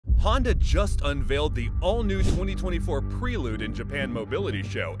Honda just unveiled the all-new 2024 Prelude in Japan Mobility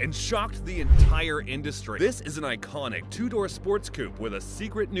Show and shocked the entire industry. This is an iconic two-door sports coupe with a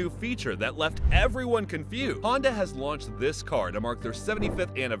secret new feature that left everyone confused. Honda has launched this car to mark their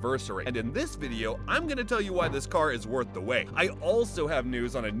 75th anniversary, and in this video, I'm going to tell you why this car is worth the wait. I also have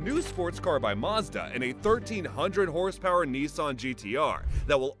news on a new sports car by Mazda and a 1300 horsepower Nissan GT-R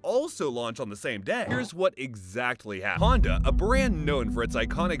that will also launch on the same day. Here's what exactly happened. Honda, a brand known for its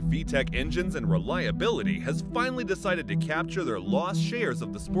iconic VTEC engines and reliability, has finally decided to capture their lost shares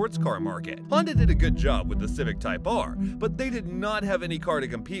of the sports car market. Honda did a good job with the Civic Type R, but they did not have any car to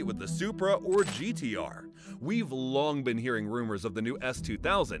compete with the Supra or GT-R. We've long been hearing rumors of the new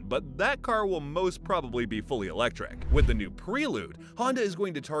S2000, but that car will most probably be fully electric. With the new Prelude, Honda is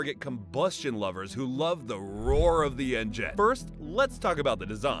going to target combustion lovers who love the roar of the engine. First, let's talk about the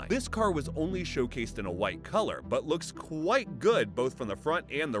design. This car was only showcased in a white color, but looks quite good both from the front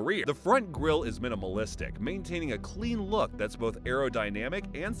and the rear. The front grille is minimalistic, maintaining a clean look that's both aerodynamic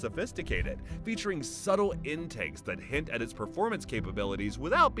and sophisticated, featuring subtle intakes that hint at its performance capabilities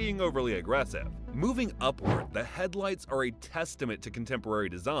without being overly aggressive. Moving upward, the headlights are a testament to contemporary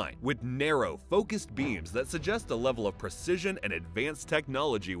design, with narrow, focused beams that suggest a level of precision and advanced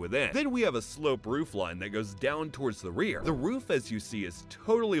technology within. Then we have a slope roofline that goes down towards the rear. The roof, as you see, is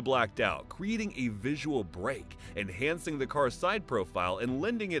totally blacked out, creating a visual break, enhancing the car's side profile and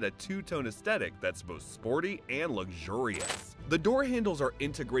lending it a two-tone aesthetic that's both sporty and luxurious. The door handles are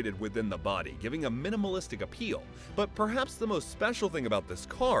integrated within the body, giving a minimalistic appeal, but perhaps the most special thing about this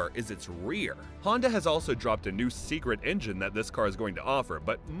car is its rear. Honda has also dropped a new secret engine that this car is going to offer,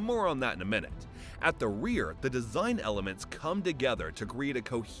 but more on that in a minute. At the rear, the design elements come together to create a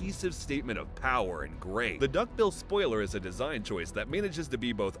cohesive statement of power and grace. The duckbill spoiler is a design choice that manages to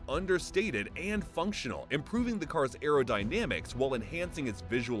be both understated and functional, improving the car's aerodynamics while enhancing its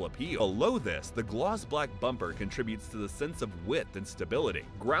visual appeal. Below this, the gloss black bumper contributes to the sense of width and stability,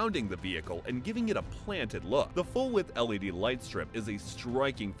 grounding the vehicle and giving it a planted look. The full-width LED light strip is a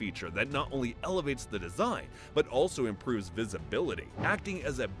striking feature that not only elevates the design, but also improves visibility, acting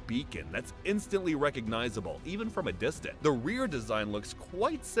as a beacon that's instantly recognizable even from a distance. The rear design looks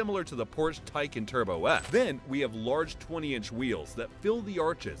quite similar to the Porsche Taycan Turbo S. Then we have large 20-inch wheels that fill the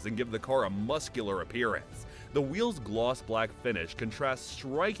arches and give the car a muscular appearance. The wheel's gloss black finish contrasts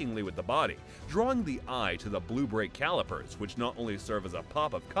strikingly with the body, drawing the eye to the blue brake calipers, which not only serve as a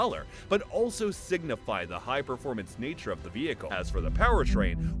pop of color, but also signify the high-performance nature of the vehicle. As for the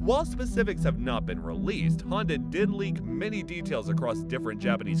powertrain, while specifics have not been released, Honda did leak many details across different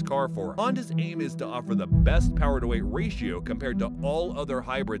Japanese car forums. Honda's aim is to offer the best power-to-weight ratio compared to all other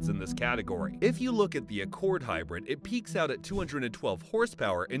hybrids in this category. If you look at the Accord hybrid, it peaks out at 212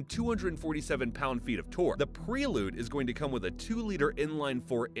 horsepower and 247 pound-feet of torque. The Prelude is going to come with a 2-liter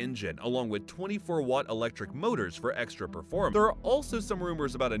inline-4 engine, along with 24-watt electric motors for extra performance. There are also some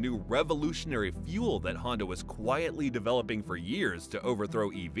rumors about a new revolutionary fuel that Honda was quietly developing for years to overthrow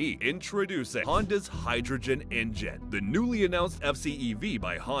EV. Introducing Honda's hydrogen engine, the newly announced FCEV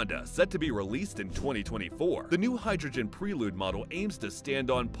by Honda, set to be released in 2024. The new hydrogen Prelude model aims to stand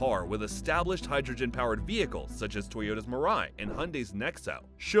on par with established hydrogen-powered vehicles such as Toyota's Mirai and Hyundai's Nexo,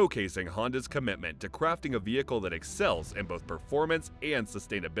 showcasing Honda's commitment to crafting a vehicle that excels in both performance and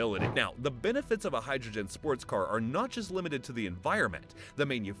sustainability. Now, the benefits of a hydrogen sports car are not just limited to the environment. The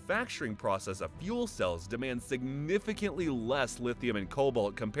manufacturing process of fuel cells demands significantly less lithium and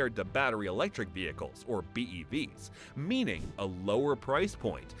cobalt compared to battery electric vehicles, or BEVs, meaning a lower price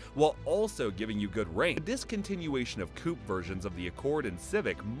point, while also giving you good range. The discontinuation of coupe versions of the Accord and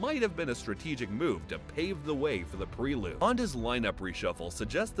Civic might have been a strategic move to pave the way for the Prelude. Honda's lineup reshuffle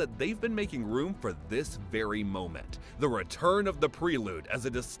suggests that they've been making room for this very moment: the return of the Prelude as a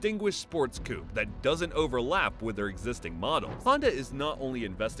distinguished sports coupe that doesn't overlap with their existing models. Honda is not only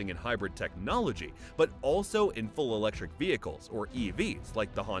investing in hybrid technology, but also in full electric vehicles, or EVs,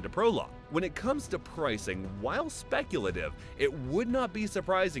 like the Honda Prologue. When it comes to pricing, while speculative, it would not be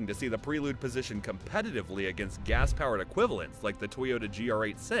surprising to see the Prelude positioned competitively against gas-powered equivalents like the Toyota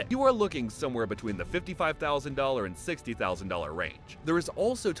GR86. You are looking somewhere between the $55,000 and $60,000 range. There is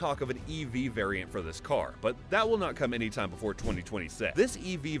also talk of an EV variant for this car, but that will not come anytime before 2026. This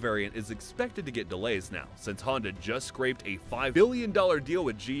EV variant is expected to get delays now, since Honda just scraped a $5 billion deal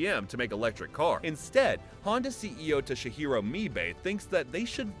with GM to make electric cars. Instead, Honda CEO Toshihiro Mibe thinks that they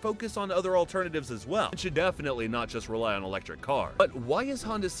should focus on other other alternatives as well, and should definitely not just rely on electric cars. But why is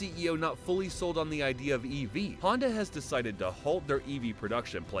Honda's CEO not fully sold on the idea of EV? Honda has decided to halt their EV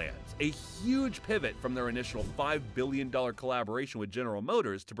production plans, a huge pivot from their initial $5 billion collaboration with General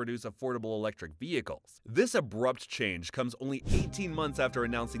Motors to produce affordable electric vehicles. This abrupt change comes only 18 months after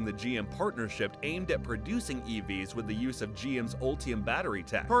announcing the GM partnership aimed at producing EVs with the use of GM's Ultium battery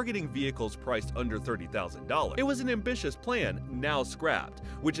tech, targeting vehicles priced under $30,000. It was an ambitious plan, now scrapped,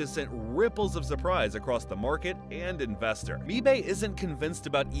 which has sent ripples of surprise across the market and investor. Mibe isn't convinced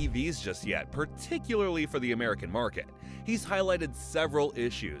about EVs just yet, particularly for the American market. He's highlighted several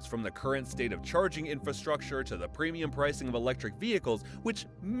issues, from the current state of charging infrastructure to the premium pricing of electric vehicles, which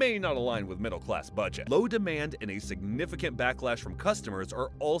may not align with middle-class budget. Low demand and a significant backlash from customers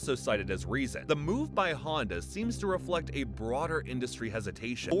are also cited as reason. The move by Honda seems to reflect a broader industry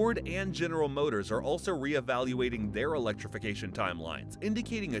hesitation. Ford and General Motors are also re-evaluating their electrification timelines,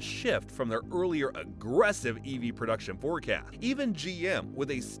 indicating a shift from their earlier aggressive EV production forecast. Even GM,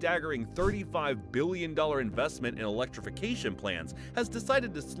 with a staggering $35 billion investment in electrification plans, has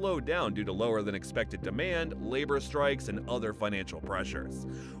decided to slow down due to lower than expected demand, labor strikes, and other financial pressures.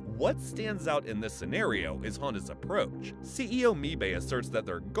 What stands out in this scenario is Honda's approach. CEO Mibe asserts that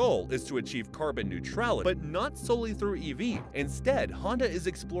their goal is to achieve carbon neutrality, but not solely through EV. Instead, Honda is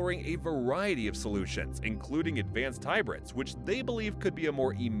exploring a variety of solutions, including advanced hybrids, which they believe could be a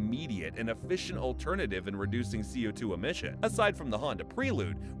more immediate and efficient alternative in reducing CO2 emissions. Aside from the Honda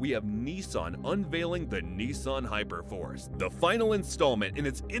Prelude, we have Nissan unveiling the Nissan Hyperforce, the final installment in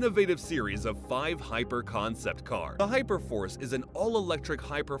its innovative series of 5 hyper concept cars. The Hyperforce is an all-electric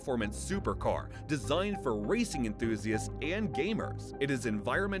high-performance supercar designed for racing enthusiasts and gamers. It is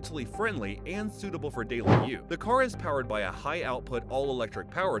environmentally friendly and suitable for daily use. The car is powered by a high-output all-electric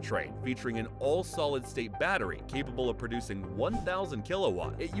powertrain featuring an all-solid-state battery capable of producing 1,000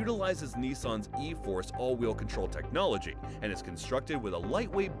 kilowatts. It utilizes Nissan's e-Force all-wheel control technology and is constructed with a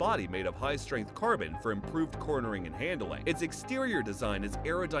lightweight body made of high-strength carbon for improved cornering and handling. Its exterior design is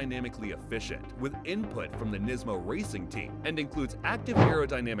aerodynamically efficient, with input from the Nismo racing team, and includes active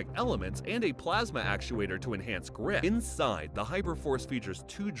aerodynamic elements and a plasma actuator to enhance grip. Inside, the Hyperforce features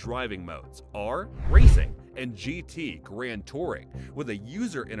 2 driving modes: R, Racing, and GT, Grand Touring, with a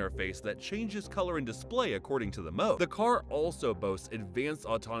user interface that changes color and display according to the mode. The car also boasts advanced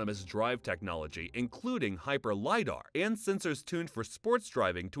autonomous drive technology, including Hyper LiDAR and sensors tuned for sports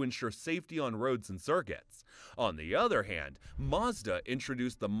driving to ensure safety on roads and circuits. On the other hand, Mazda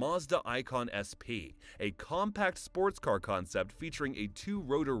introduced the Mazda Icon SP, a compact sports car concept featuring a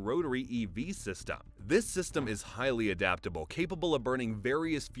 2-rotor rotary EV system. This system is highly adaptable, capable of burning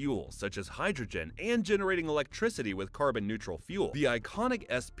various fuels such as hydrogen and generating electricity with carbon-neutral fuel. The iconic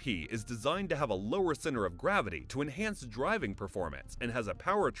SP is designed to have a lower center of gravity to enhance driving performance and has a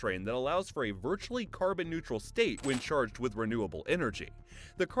powertrain that allows for a virtually carbon-neutral state when charged with renewable energy.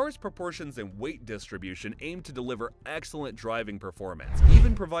 The car's proportions and weight distribution aim to deliver excellent driving performance,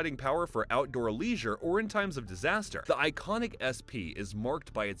 even providing power for outdoor leisure or in times of disaster. The iconic SP is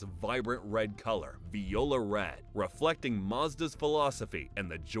marked by its vibrant red color, viola red, reflecting Mazda's philosophy and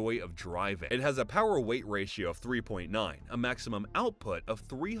the joy of driving. It has a power-weight ratio of 3.9, a maximum output of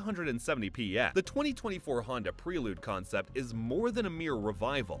 370 PS. The 2024 Honda Prelude concept is more than a mere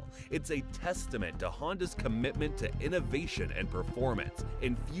revival. It's a testament to Honda's commitment to innovation and performance,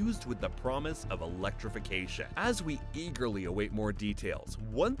 infused with the promise of electrification. As we eagerly await more details,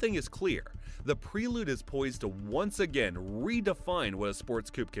 one thing is clear: the Prelude is poised to once again redefine what a sports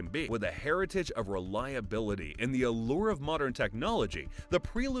coupe can be. With a heritage of reliability and the allure of modern technology, the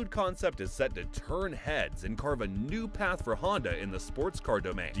Prelude concept is set to turn heads and carve a new path for Honda in the sports car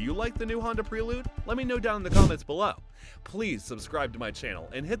domain. Do you like the new Honda Prelude? Let me know down in the comments below. Please subscribe to my channel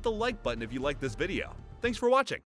and hit the like button if you like this video. Thanks for watching.